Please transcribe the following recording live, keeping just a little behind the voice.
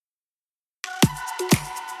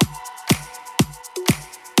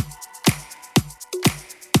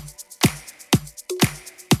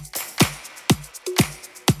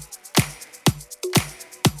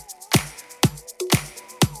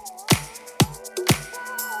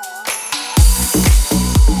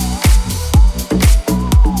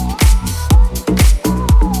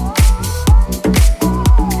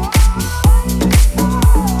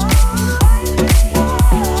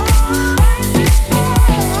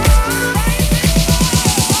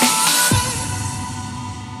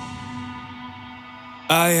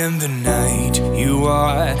am the night, you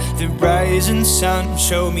are the rising sun.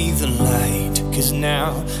 Show me the light, 'cause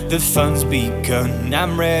now the fun's begun.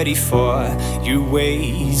 I'm ready for your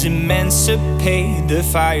ways, emancipate. The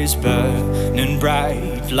fire's burning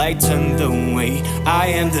bright, lighten the way. I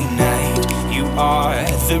am the night, you are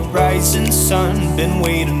the rising sun. Been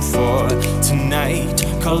waiting for tonight,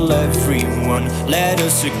 call everyone, let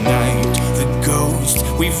us ignite the ghost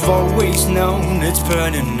we've always known. It's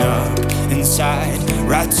burning up inside,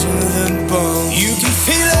 right to the bone. You can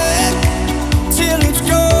feel it till it's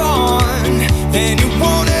gone, then you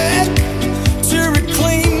want it to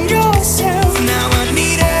reclaim yourself. Now I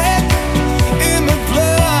need it in my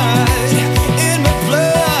blood, in my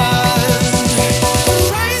blood.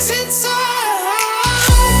 Rising sun.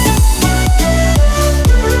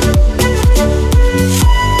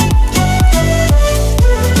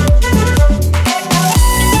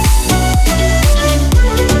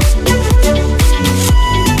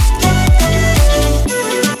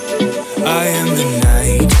 I am the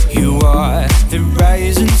night, you are the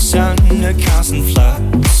rising sun. A constant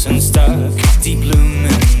flux, unstuck, deep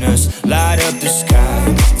luminous. Light up the sky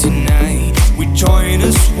tonight. We join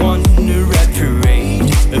as one, a red parade,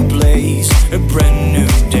 a blaze, a brand new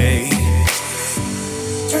day.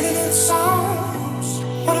 Turning into songs,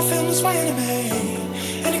 what I feel is my enemy,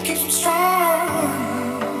 and it keeps me strong.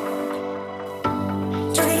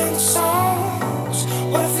 Turning into songs,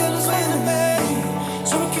 what I feel is my enemy,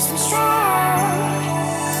 so it keeps me strong.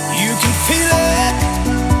 You can feel it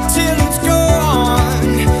till it's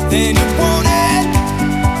gone, then you want it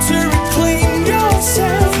to reclaim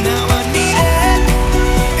yourself. Now I need it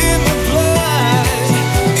in my blood,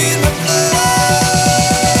 in my blood.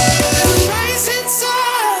 Rising sun.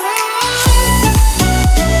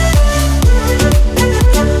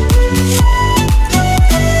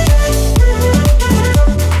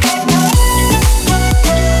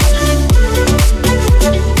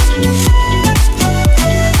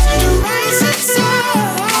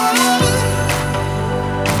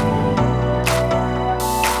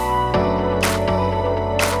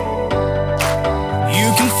 You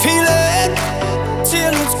can feel it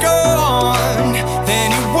till it's gone, then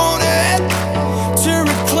you want it to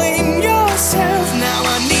reclaim yourself. Now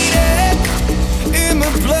I need it in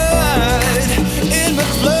my blood, in my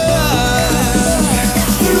blood.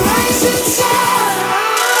 The rising sun.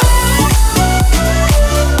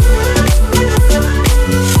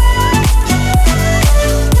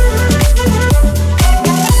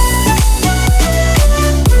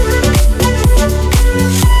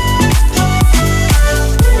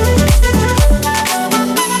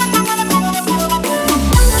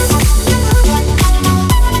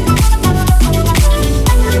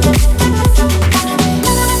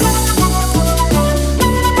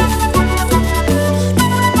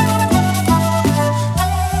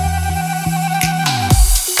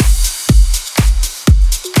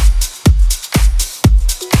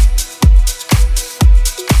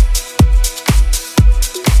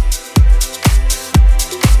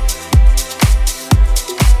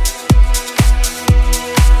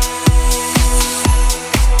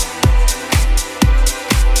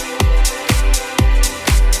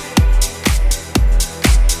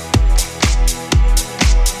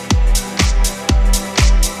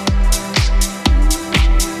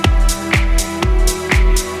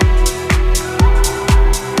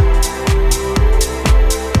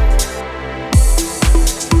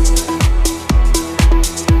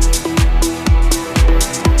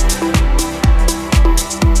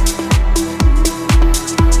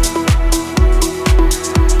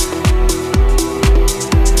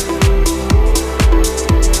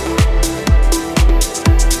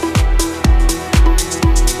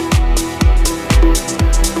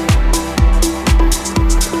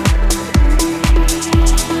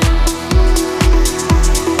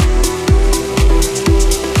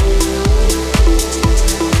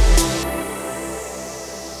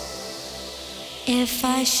 If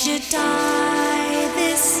I should die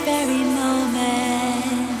this very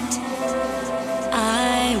moment,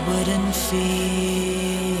 I wouldn't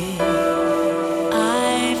feel.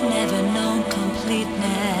 I've never known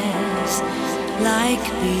completeness like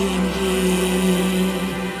being here,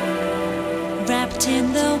 wrapped in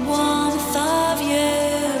the warmth of you,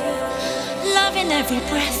 loving every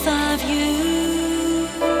breath of you.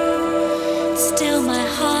 Still my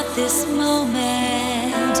heart this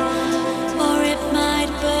moment, or it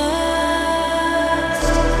might burst.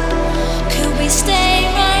 Could we stay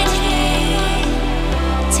right here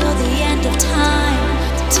till the end of time,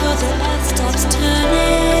 till the earth stops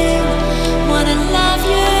turning? Wanna love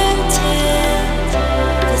you till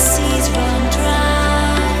the seas run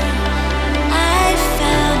dry. I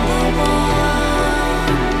found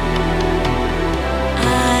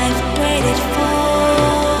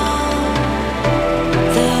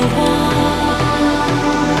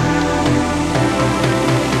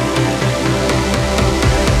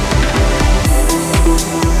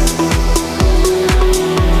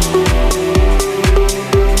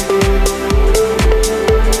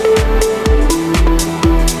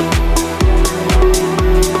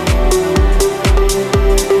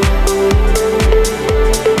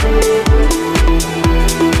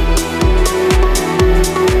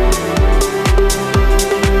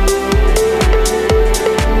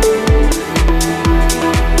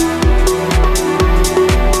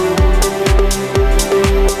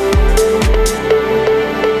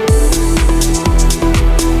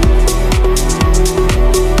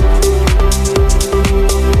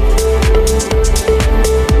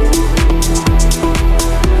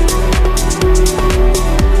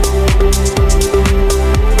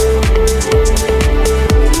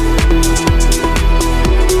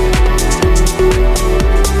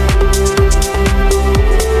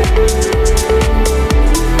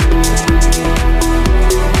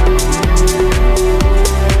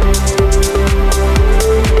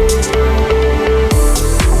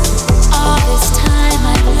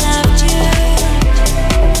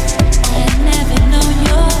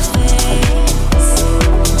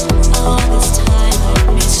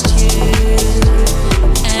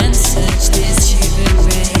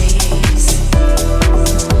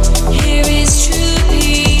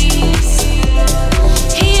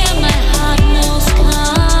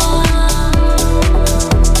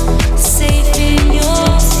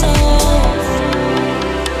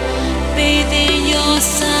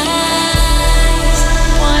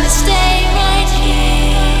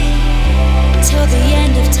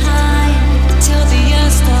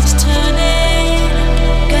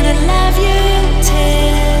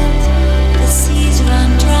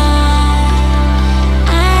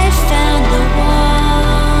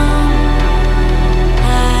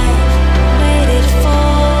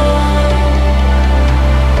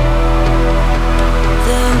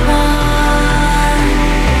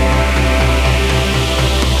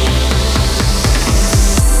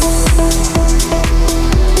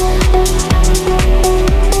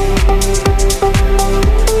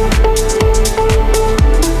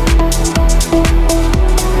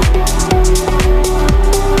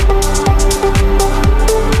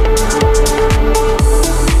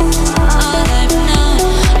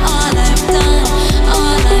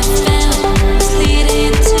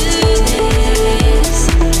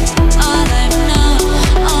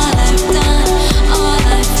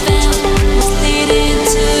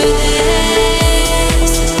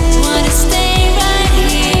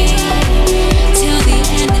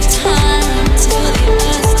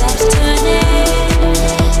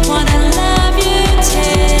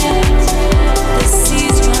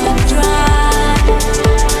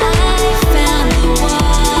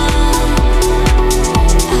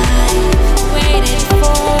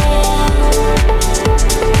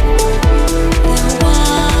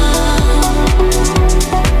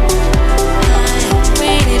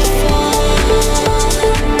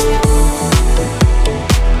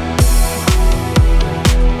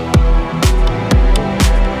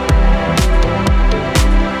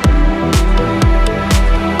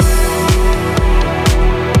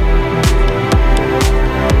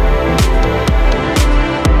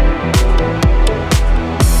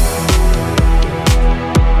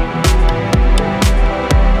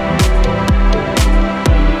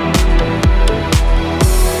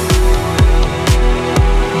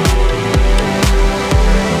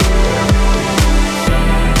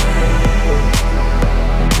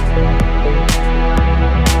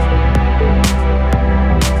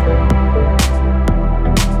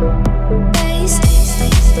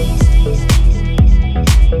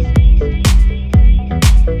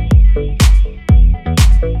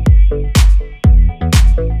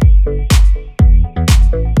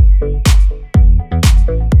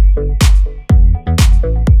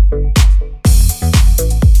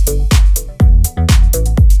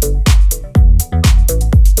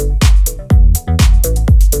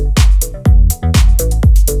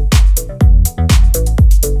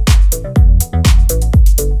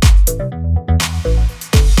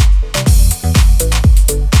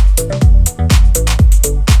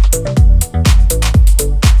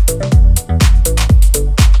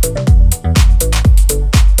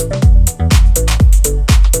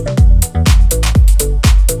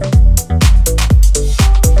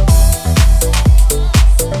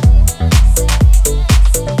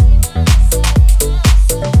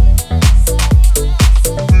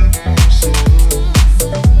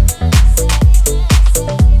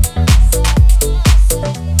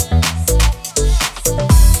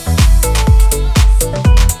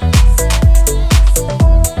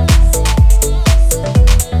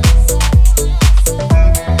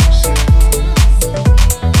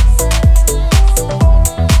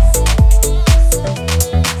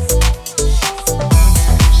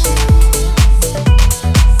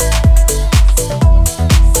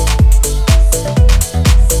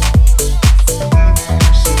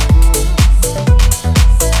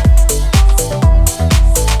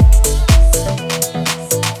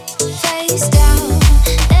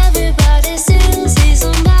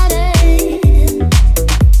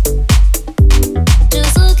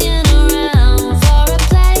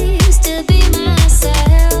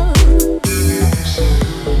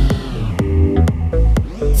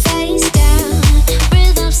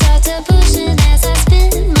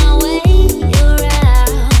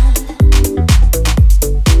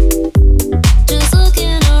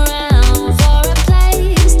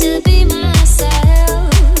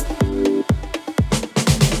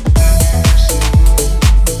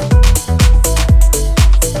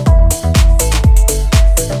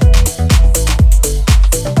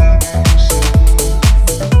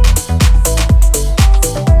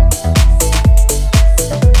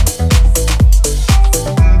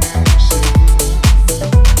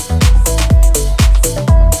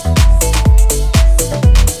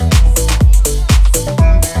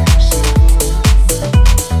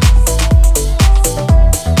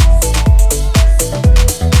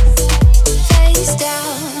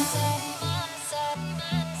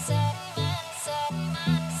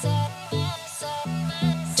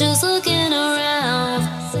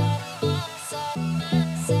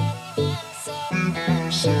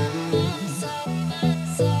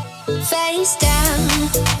Face down.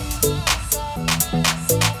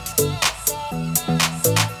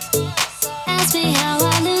 Ask me how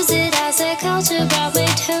I lose it as the culture brought me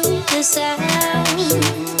to the sound.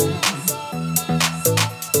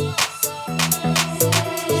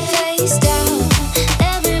 Face down.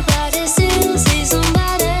 Everybody still sees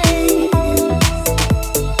somebody.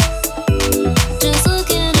 Just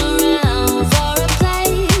looking around for a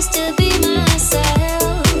place to be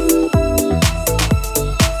myself.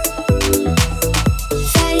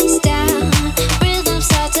 Face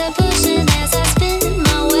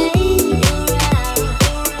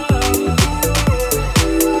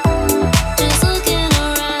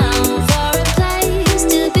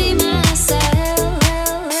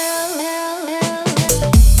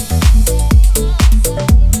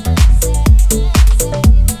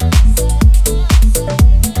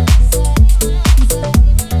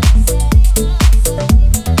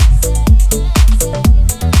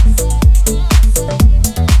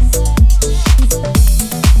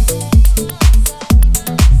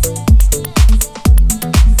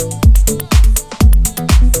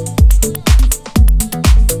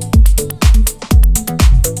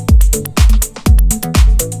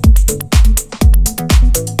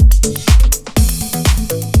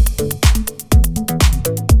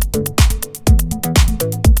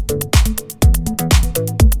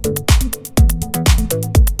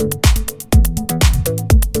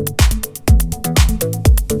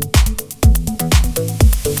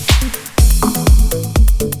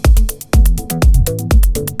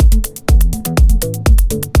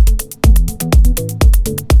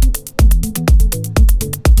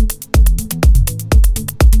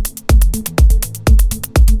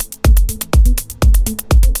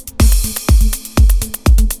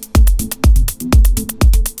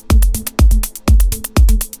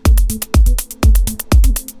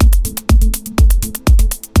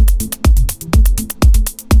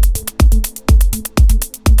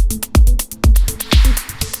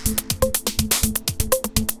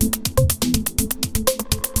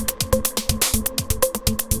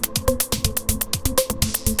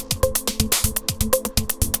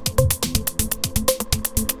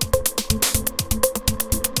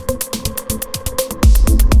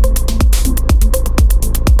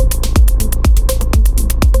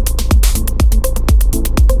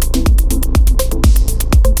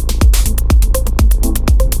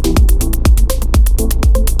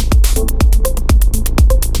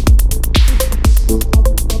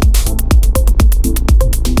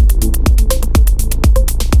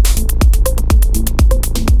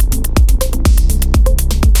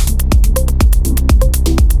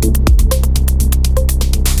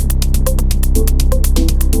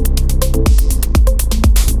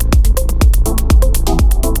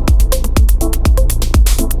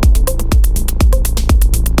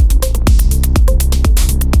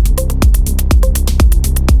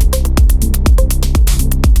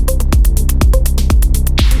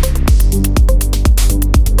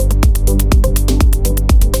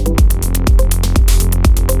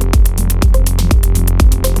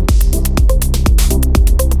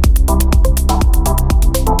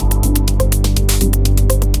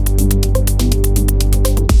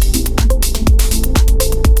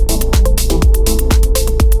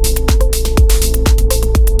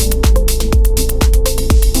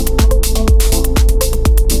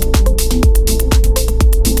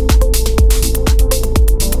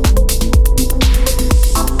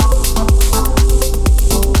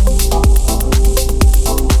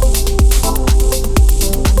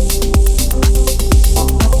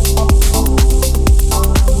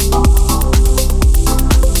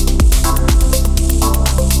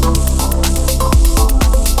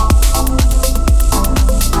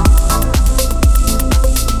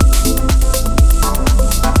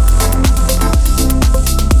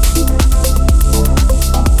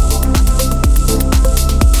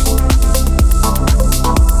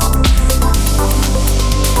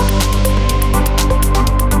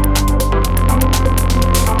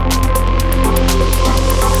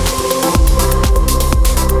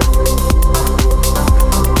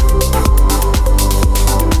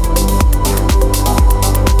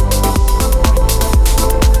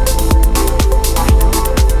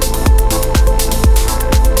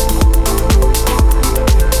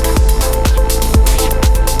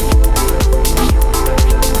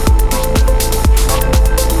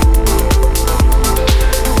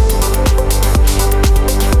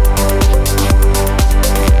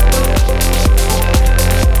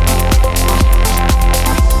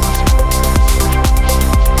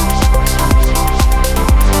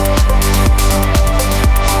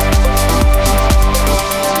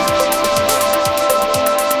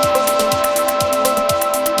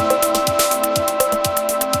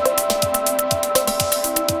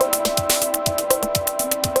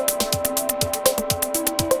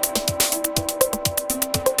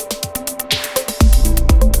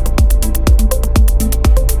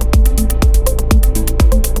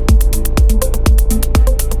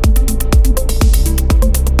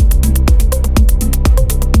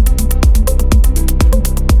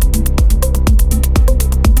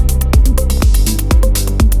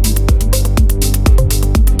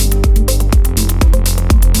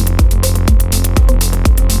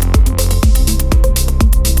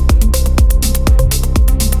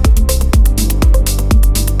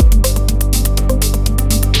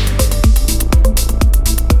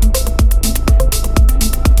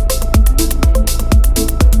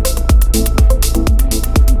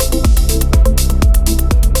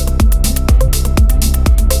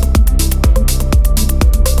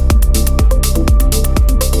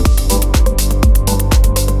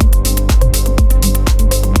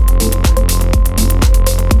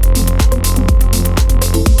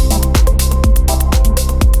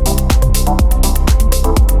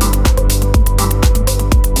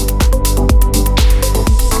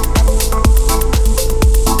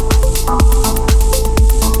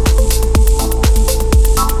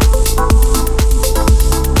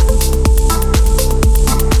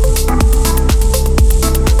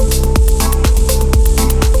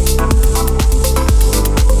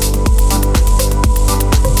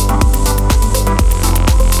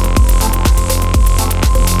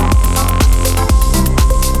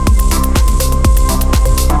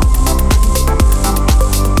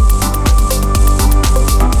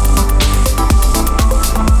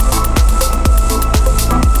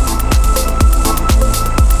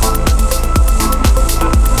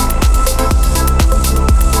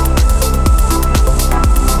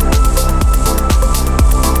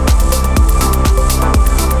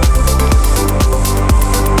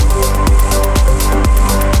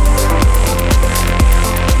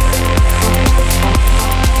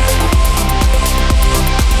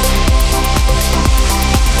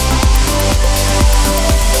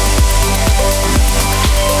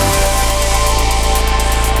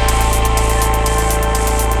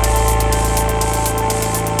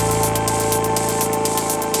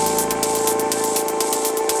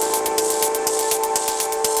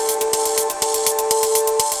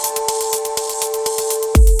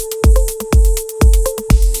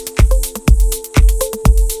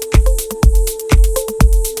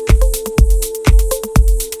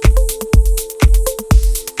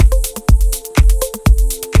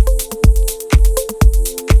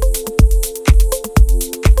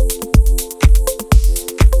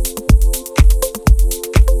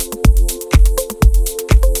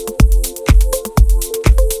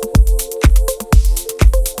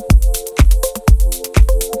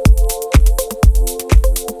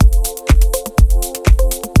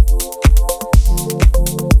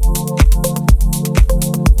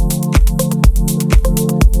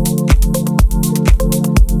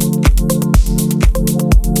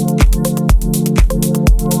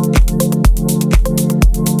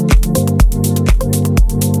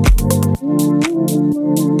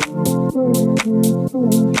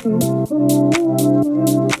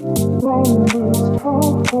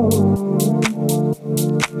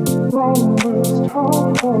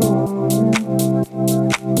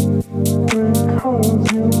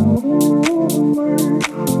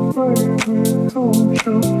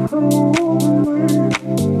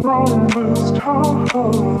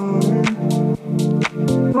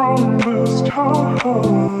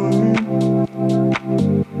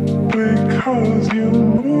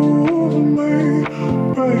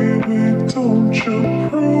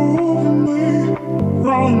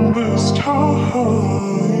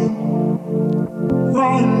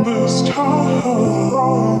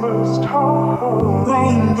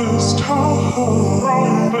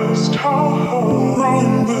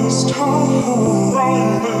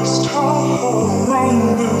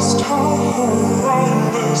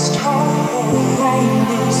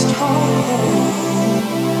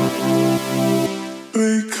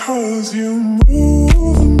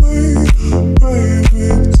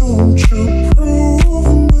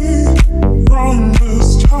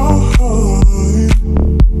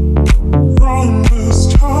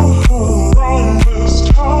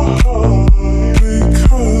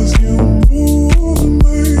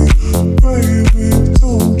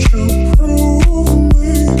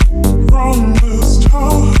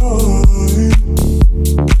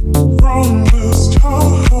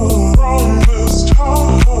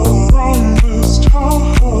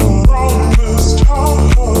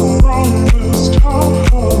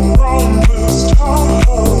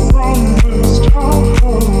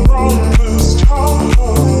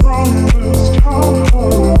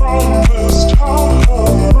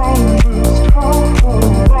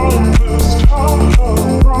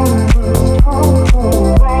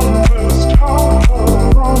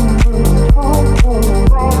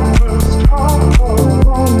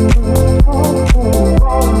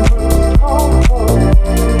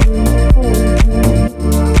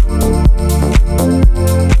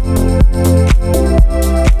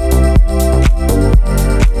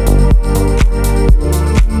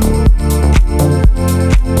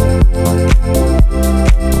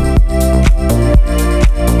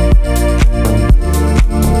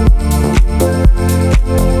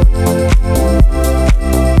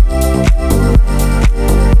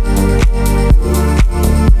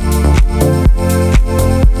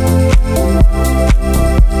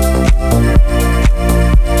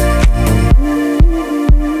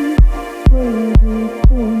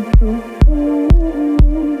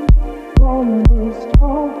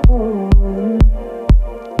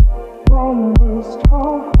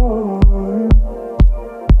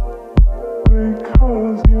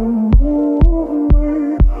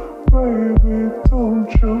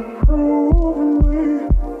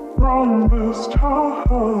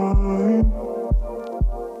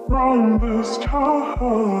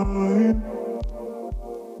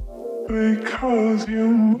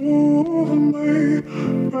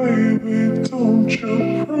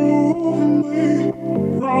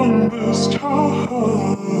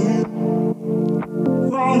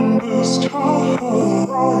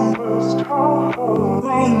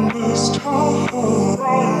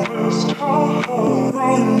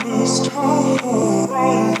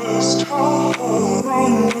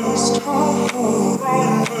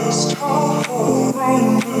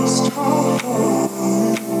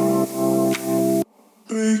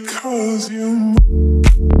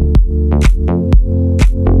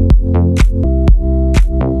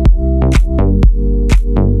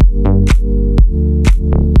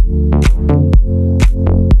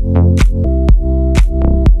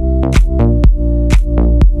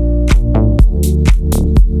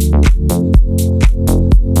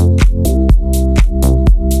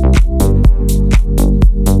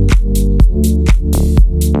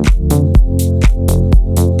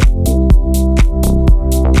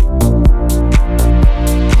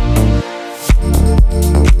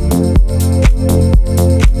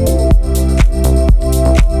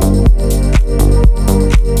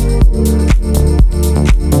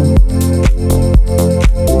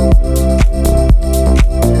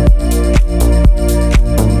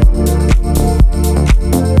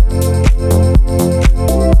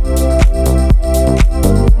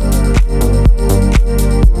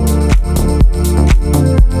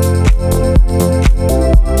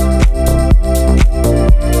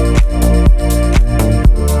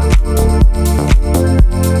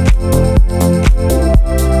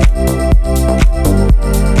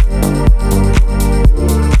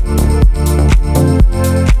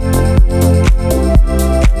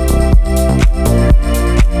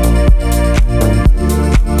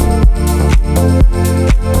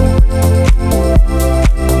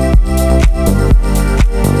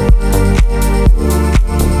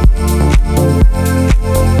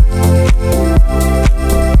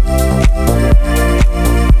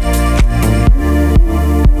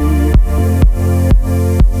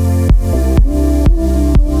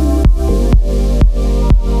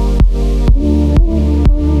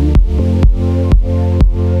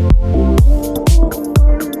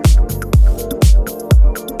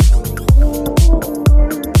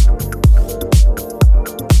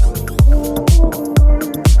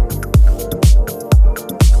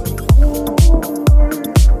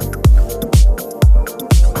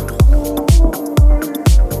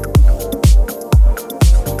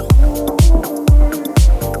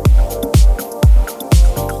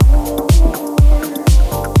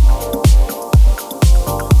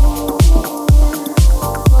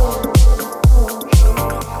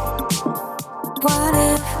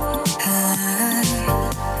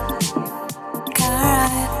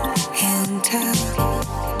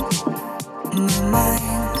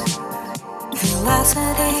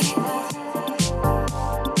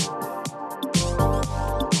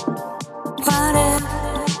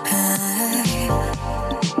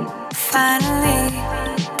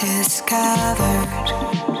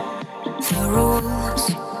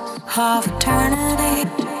of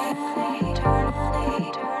eternity.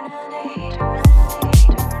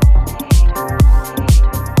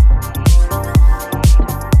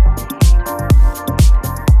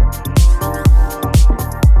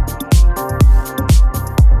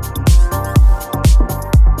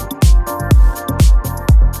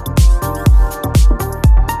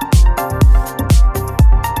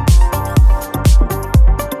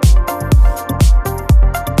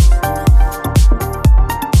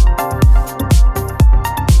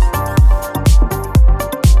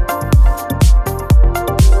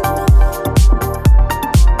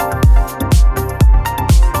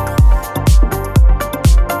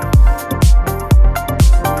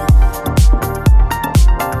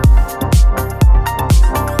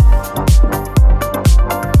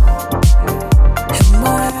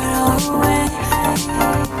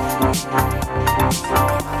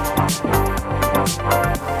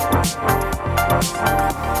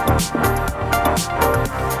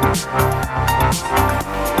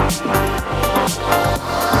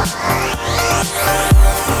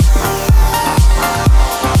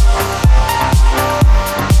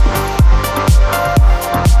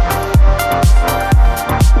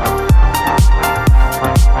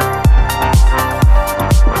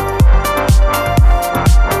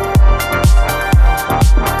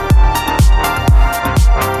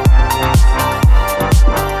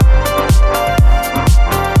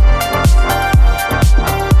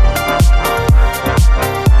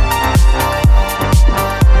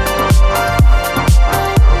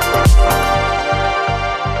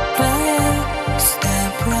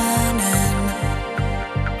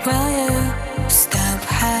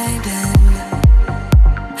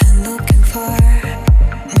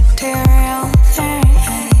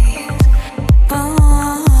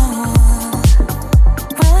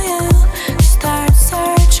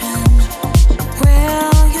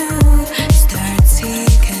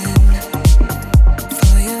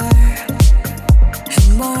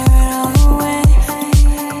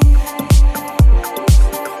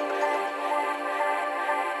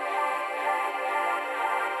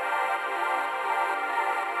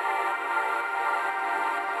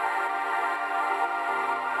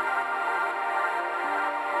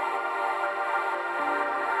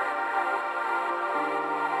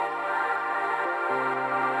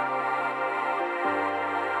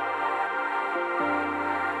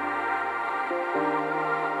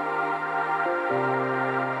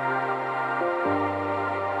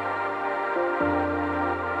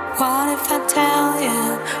 What if I tell you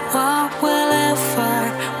what we live for,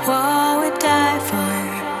 what we die for?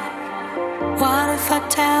 What if I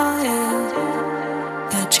tell you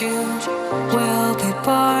that you will be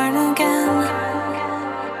born again?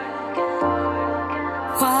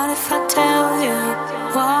 What if I tell you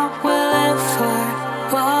what we live for,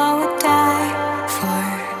 what we die for?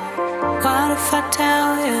 What if I tell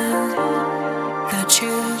you that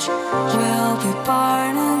you will be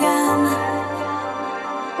born again?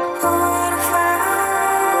 What if I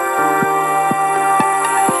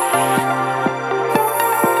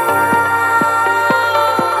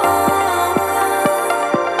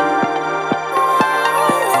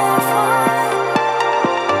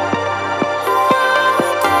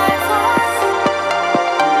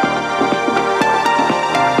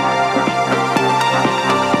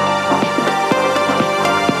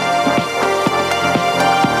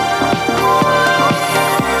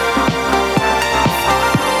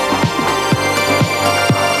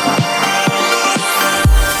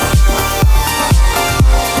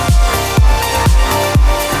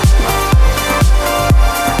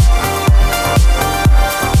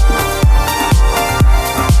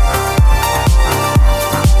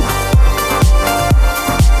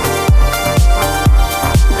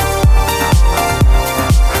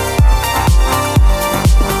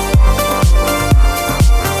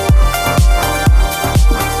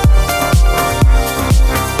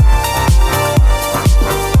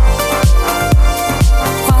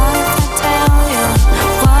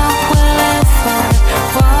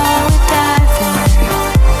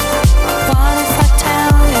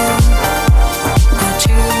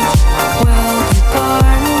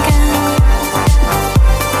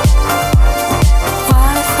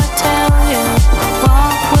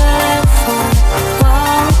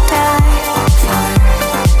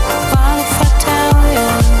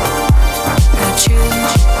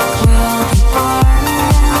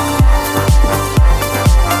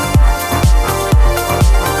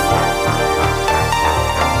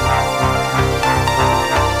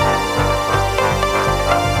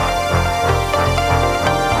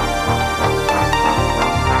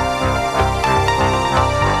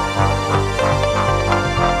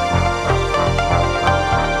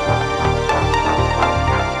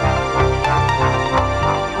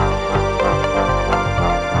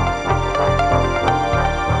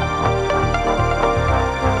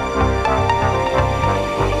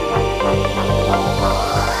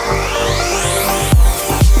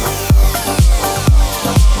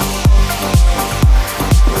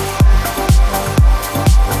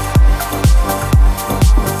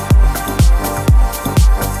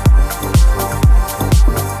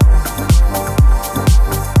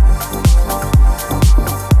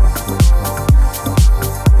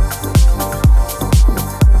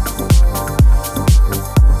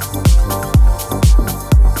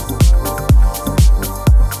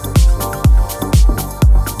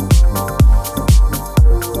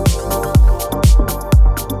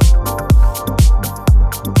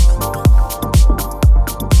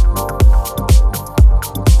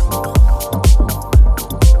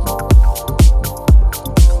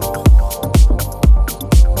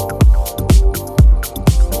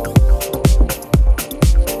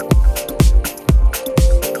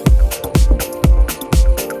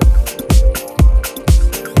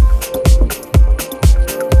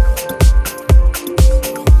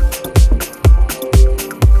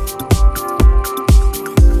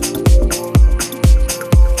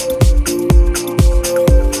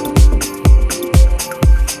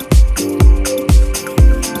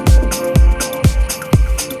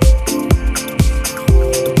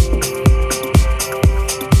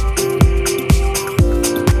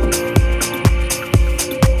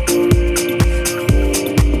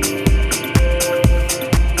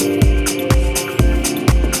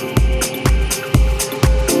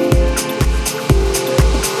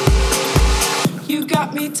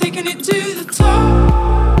got me taking it to the top.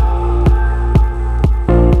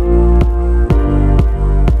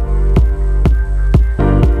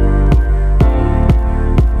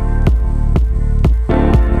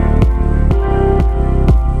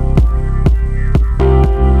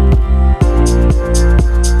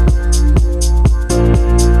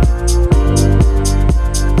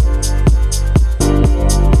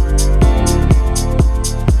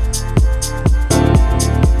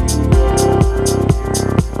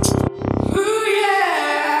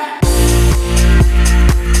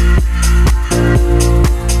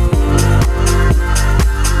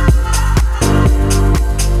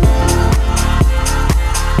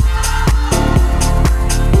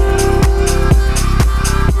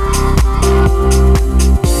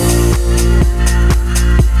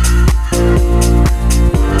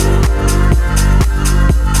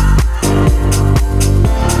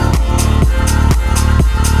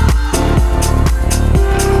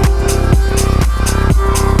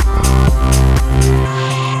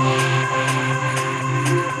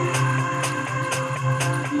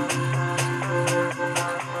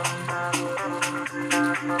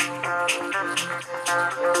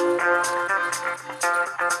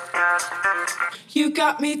 You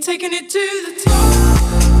got me taking it to the top.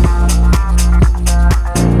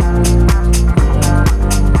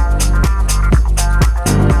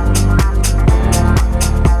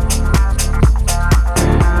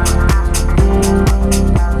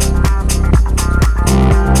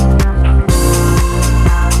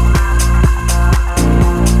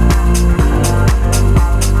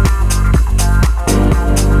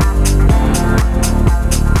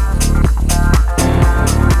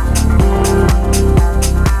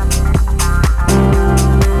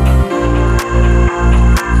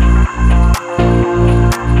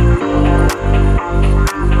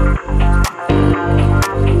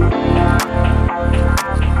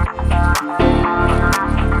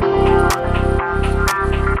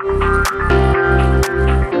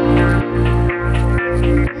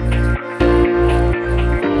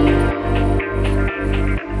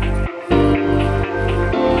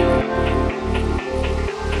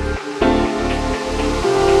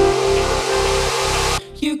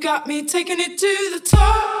 Got me taking it to the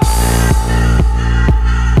top.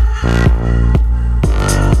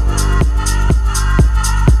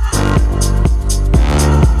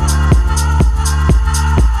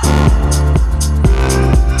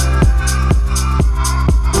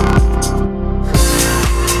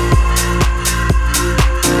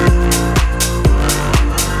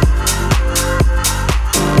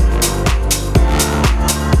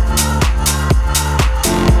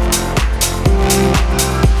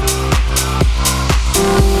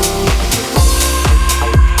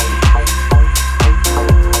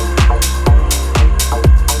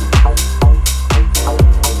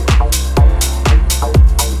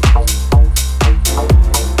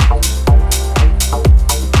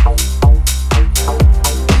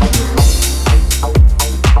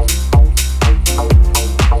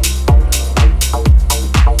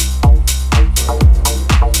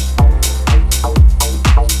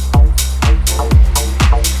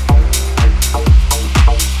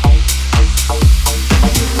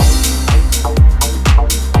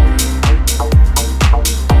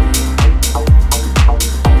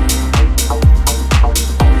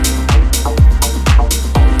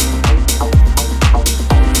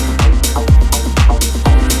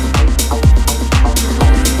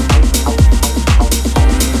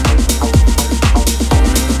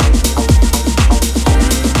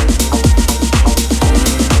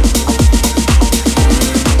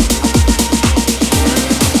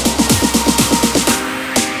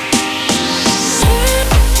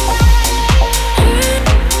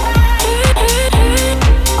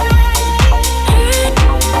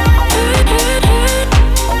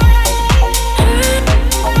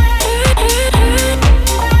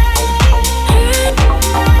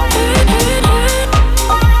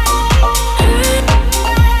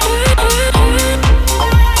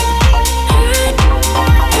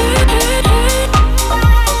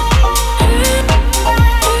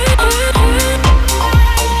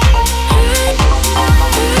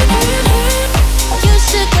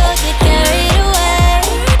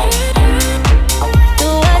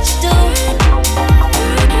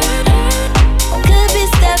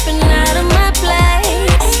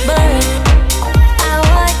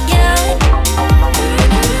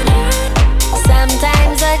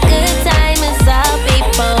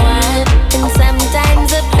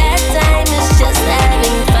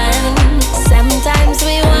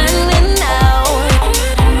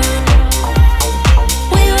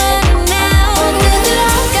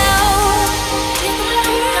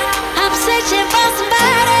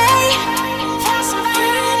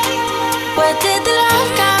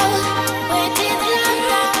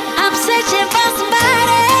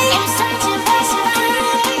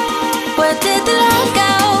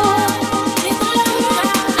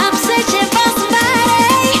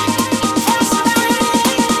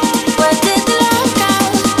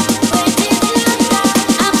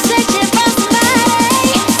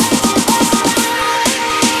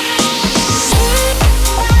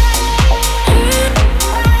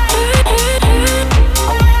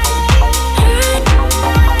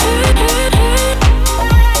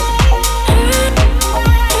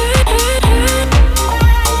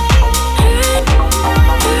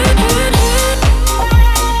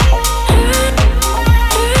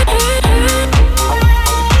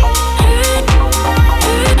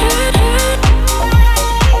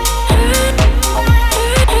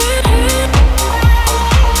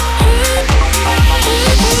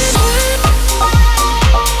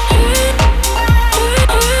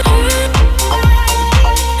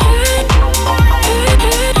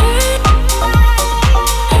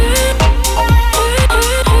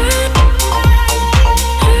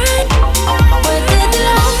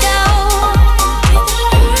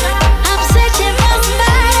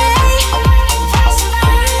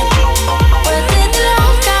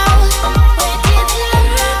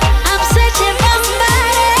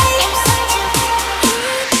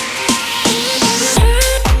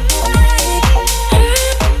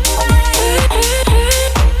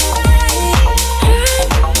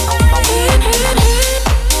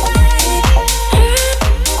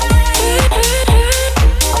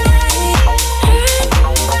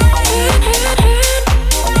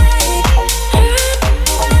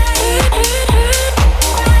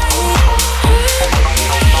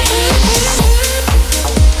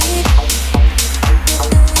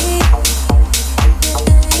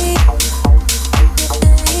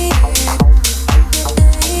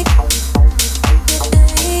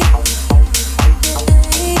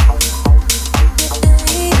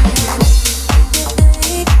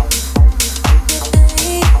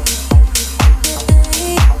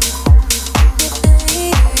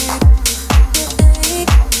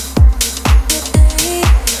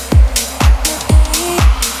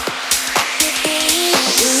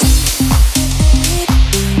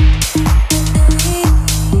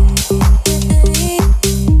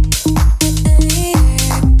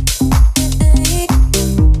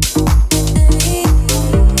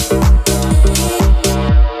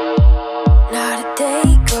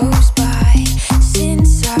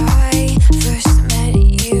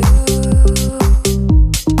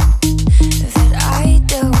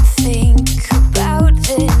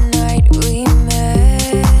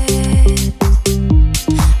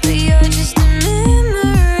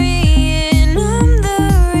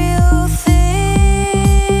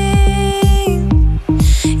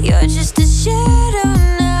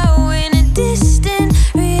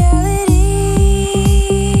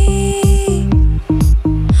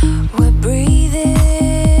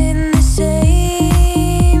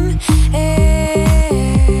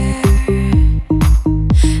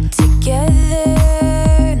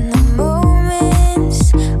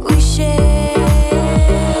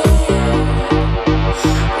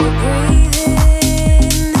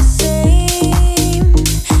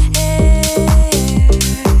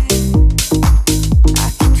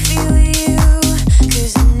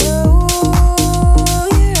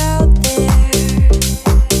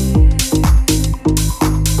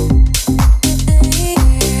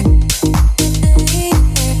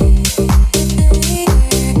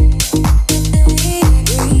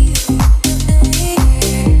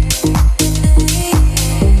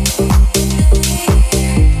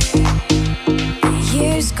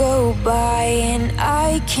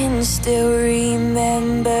 still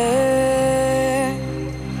remember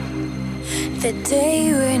the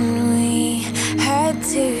day when we had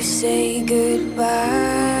to say goodbye.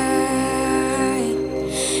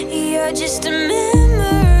 You're just a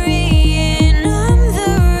memory and I'm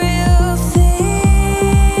the real thing.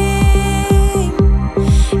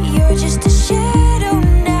 You're just a shadow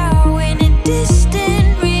now in a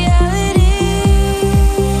distant reality.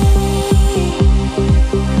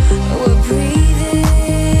 We're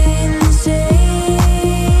breathing the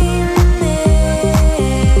same air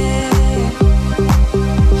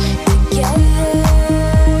together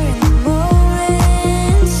in the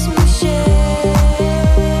moments we share.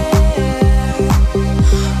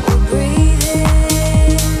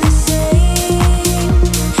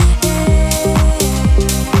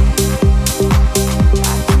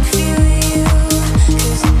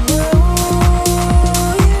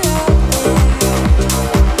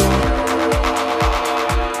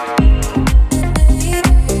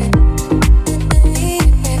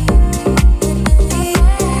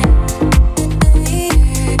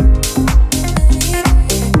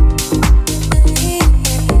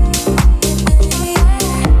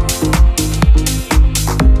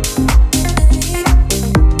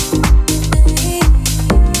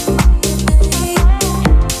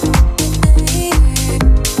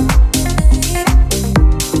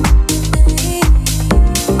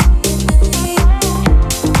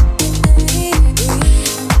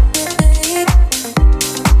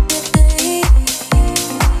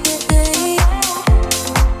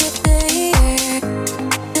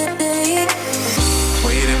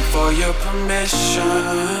 your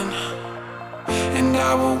permission, and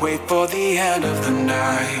I will wait for the end of the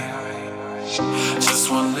night. Just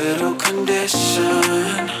one little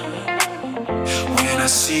condition. When I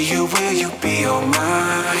see you, will you be all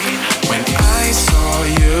mine? When I saw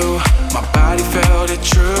you, my body felt it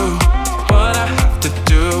true. What I have to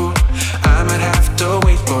do, I might have to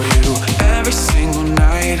wait for you every single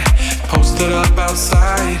night. Posted up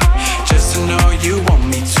outside, just to know you want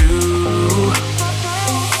me to.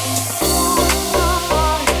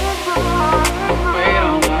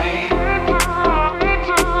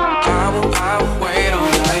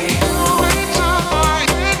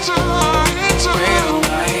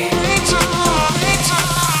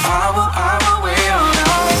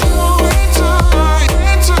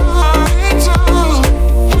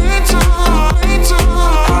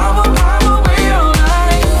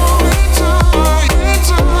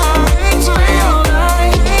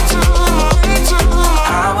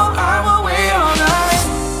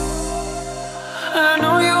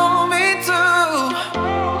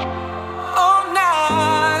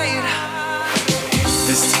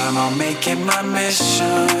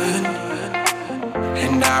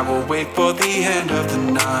 And I will wait for the end of the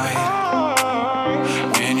night.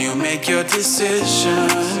 When you make your decision,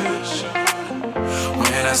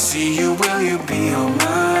 when I see you, will you be all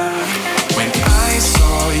mine? When I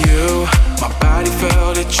saw you, my body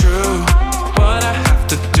felt it true. What I have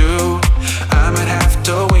to do, I might have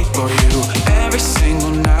to wait for you every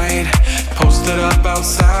single night. Posted up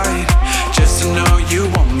outside, just to know you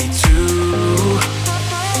want me to.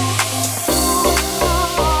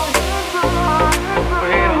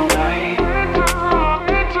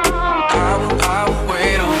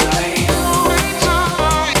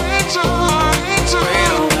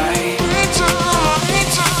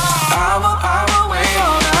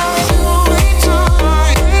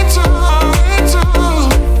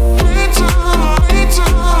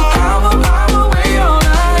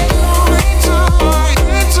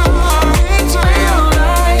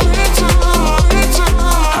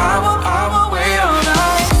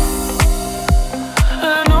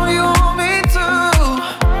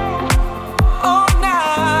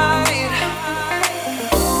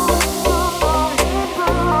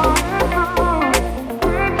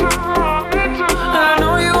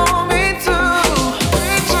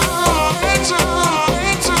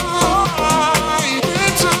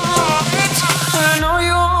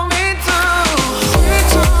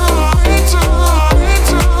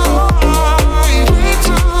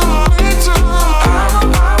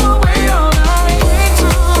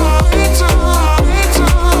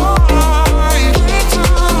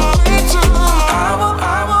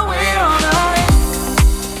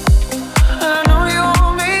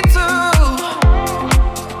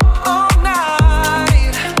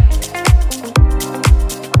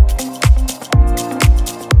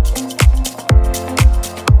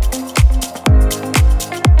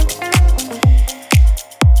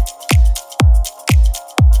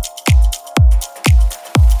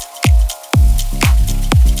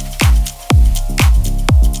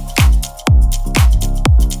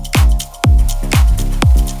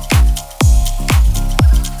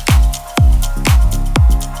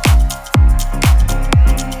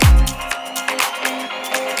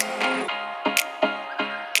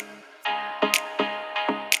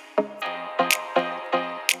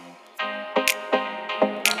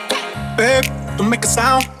 Babe, don't make a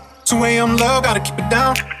sound. 2 a.m. love, gotta keep it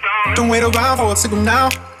down. Don't wait around for a signal now.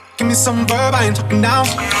 Give me some verb, I ain't talking down.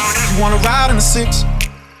 You wanna ride in the 6,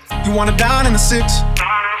 you wanna dine in the 6.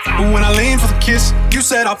 But when I lean for the kiss, you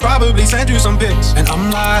said I'll probably send you some pics. And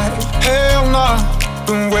I'm like, hell nah,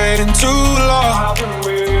 been waiting too long.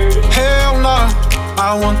 Hell nah,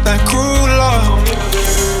 I want that cruel love.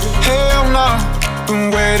 Hell nah,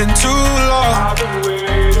 been waiting too long.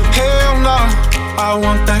 Hell nah, I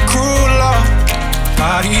want that cruel love.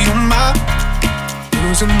 Body on my,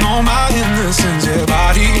 losing all my innocence. Yeah,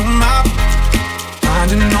 body on my,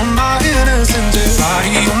 finding all my innocence. Yeah,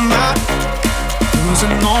 body on my,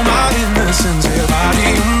 losing all my innocence. Yeah,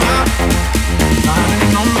 body on my,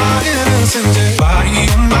 finding all my innocence. Yeah, body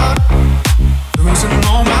on my, losing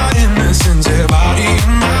all my innocence. Yeah, body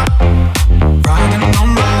on my, finding all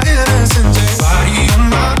my innocence. Yeah, body on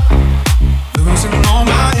my, losing all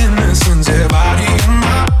my innocence. Yeah, body on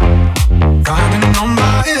my, finding all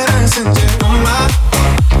my innocence. Yeah, on my,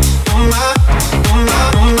 on my, on my,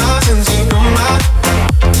 on my sense. Yeah, on my,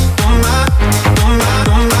 on my, on my,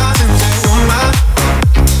 on my sense. Yeah, on my,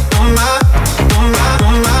 on my, on my,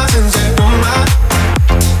 on my sense. Yeah, on my,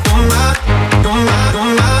 on my, on my, on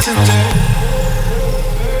my sense. Yeah.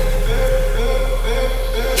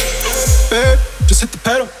 Babe, just hit the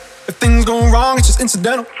pedal. If things go wrong, it's just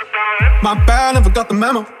incidental. My bad, never got the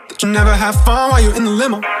memo that you never have fun while you're in the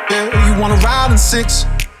limo. Yeah, you wanna ride in the 6,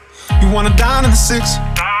 you wanna dine in the 6.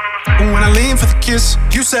 But when I lean for the kiss,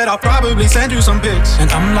 you said I'll probably send you some pics. And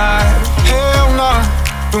I'm like, hell nah,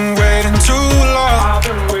 been waiting too long.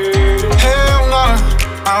 Hell nah,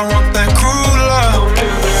 I want that cruel love.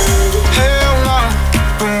 Hell nah,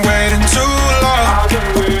 been waiting too long.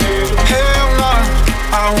 Hell nah,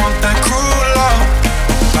 I want that cruel love.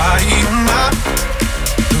 Body of mine,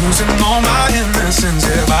 losing all my innocence.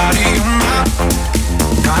 Yeah, body of mine,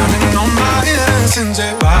 counting on my innocence.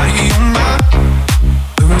 Yeah, body of mine,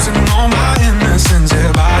 losing all my innocence.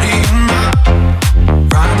 Yeah, body of mine,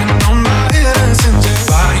 grinding on my innocence. Yeah,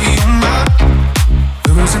 body of mine,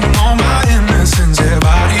 losing all my innocence. Yeah,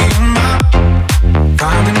 body of mine,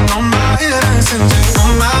 grinding on my innocence. Yeah,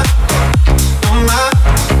 on my, on my,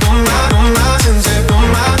 on my, on my sins. Yeah, on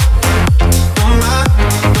my, on my,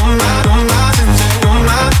 on my, on my sins. Yeah, on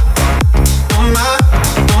my, on my,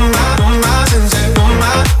 on my, on my sins. Yeah, on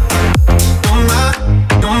my, on my,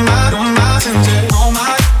 on my, on my sins. Yeah, on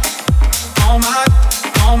my, on my,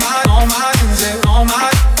 on my, on my sins. Yeah, on my,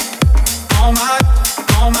 on my,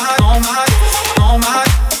 on my, on my, on my,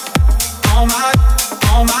 on my,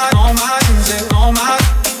 on my, on my sins. Yeah, on my,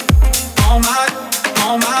 on my,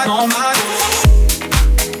 on my, on my.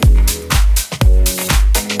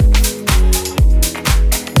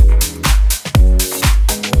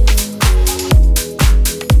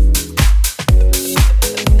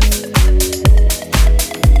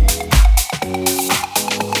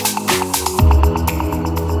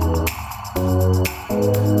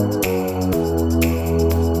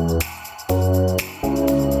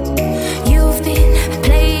 You've been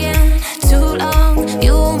playing too long.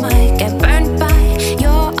 You might get burned by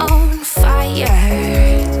your own fire.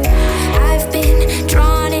 I've been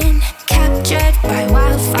drawn in, captured by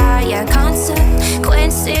wildfire.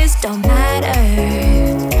 Consequences don't matter.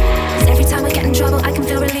 'Cause every time I get in trouble, I can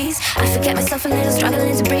feel release. I forget myself a little,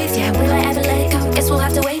 struggling to breathe. Yeah, will I ever let it go? Guess we'll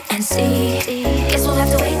have to wait and see. Guess we'll have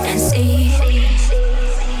to wait and see.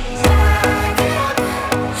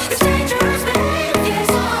 It's dangerous behaviors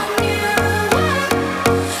on you.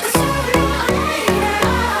 Sooner or later,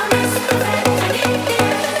 I'll miss the things I need you.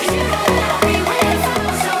 'Cause you know I'll be waiting for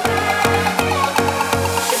so bad.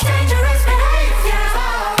 It's dangerous behavior.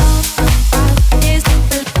 Is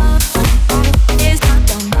the love, is the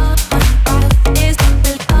love, is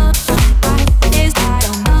the love, is the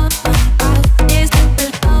love, is the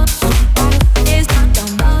love, is the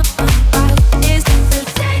love, is the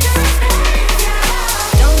dangerous behavior.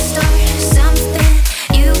 Don't start something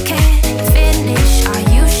you can't finish. Are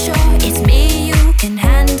you sure it's me you can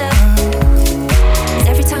handle? 'Cause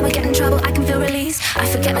every time I get in trouble, I can feel release. I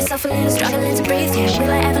forget myself a little, struggling to breathe. Yeah,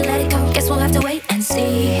 will I ever let it go? Guess we'll have to wait and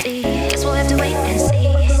see. Guess we'll have to wait and see.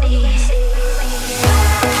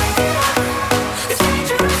 It's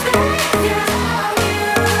dangerous behavior on you.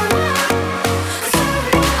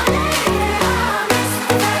 Sooner or later, I'll miss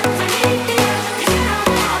the things I need you. 'Cause you know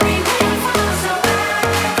I'll be waiting for so bad.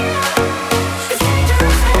 It's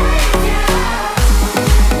dangerous behavior.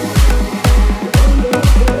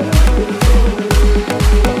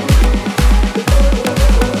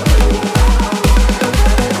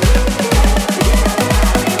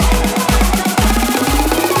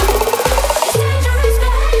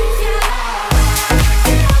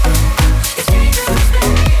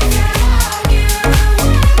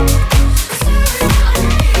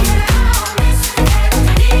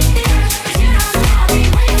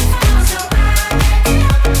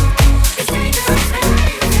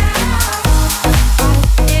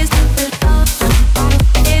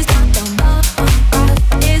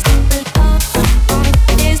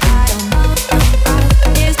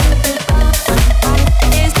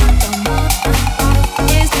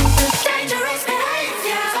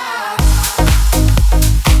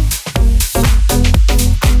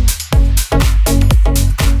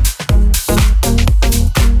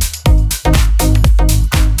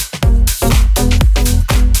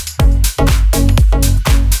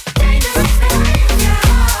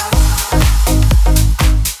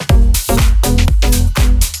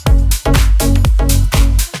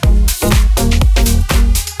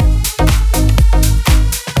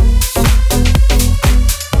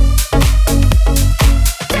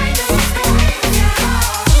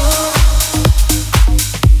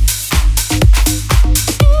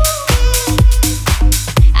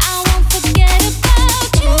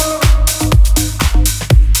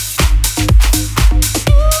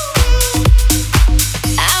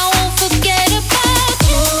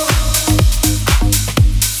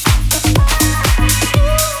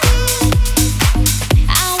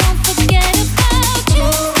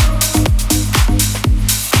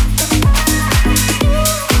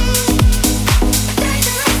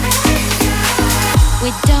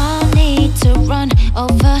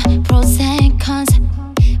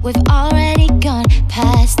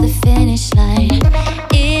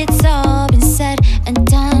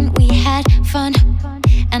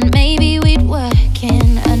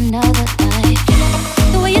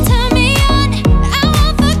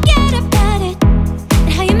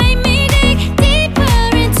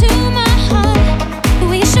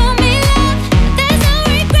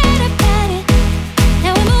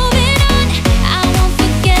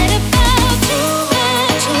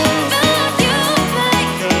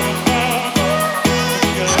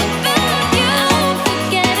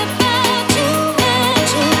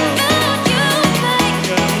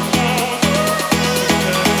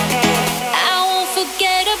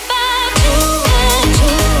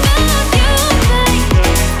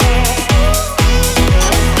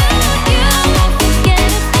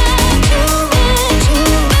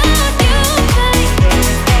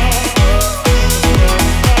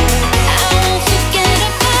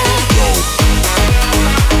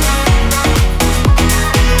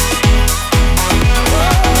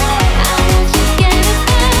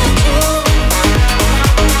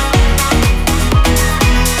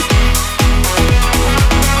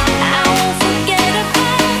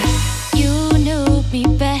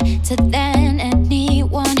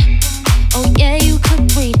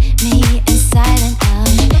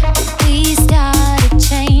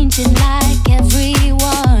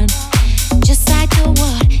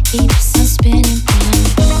 keeps on spinning round.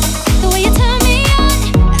 The way you turn me on,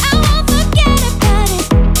 I won't forget about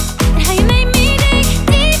it. And how you made me dig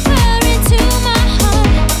deeper into my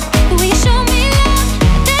heart. The way you show me love,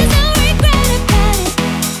 there's no regret about it.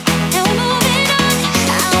 Now we're moving on,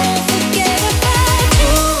 I won't forget about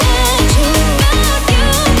you, about you,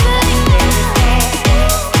 baby.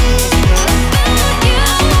 About you,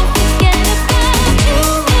 I won't forget about you,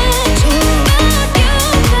 about you,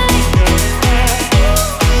 baby. I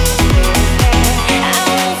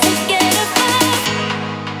won't forget about you.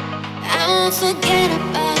 I won't forget about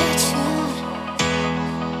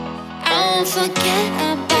you. I won't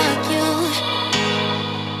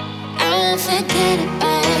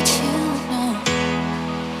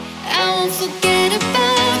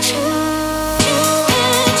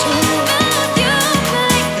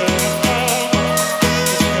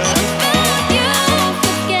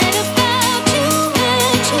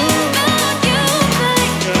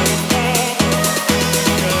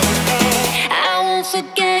about you.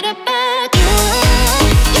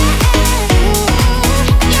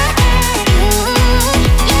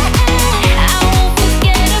 No, I won't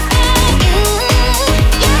forget about you.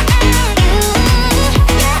 About you,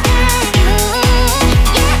 about you,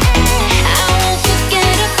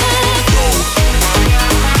 baby.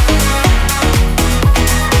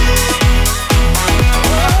 About you,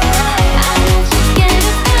 I won't forget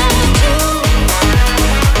about you.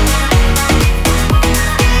 About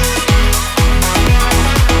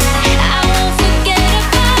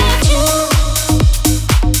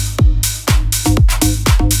you, baby.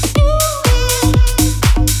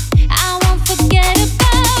 I won't forget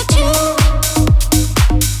about you.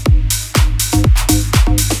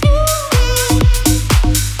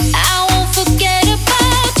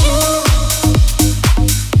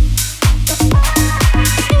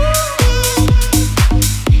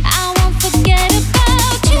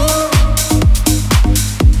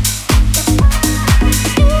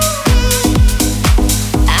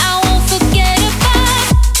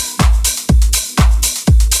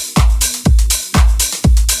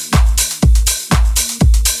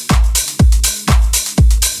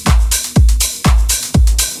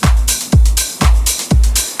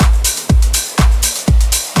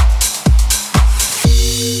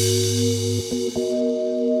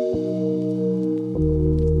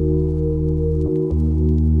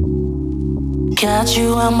 Got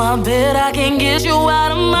you on my bed, I can't get you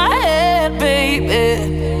out of my head, baby.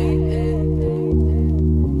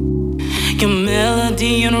 Your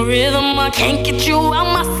melody and rhythm, I can't get you out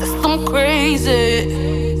my system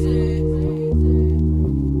crazy.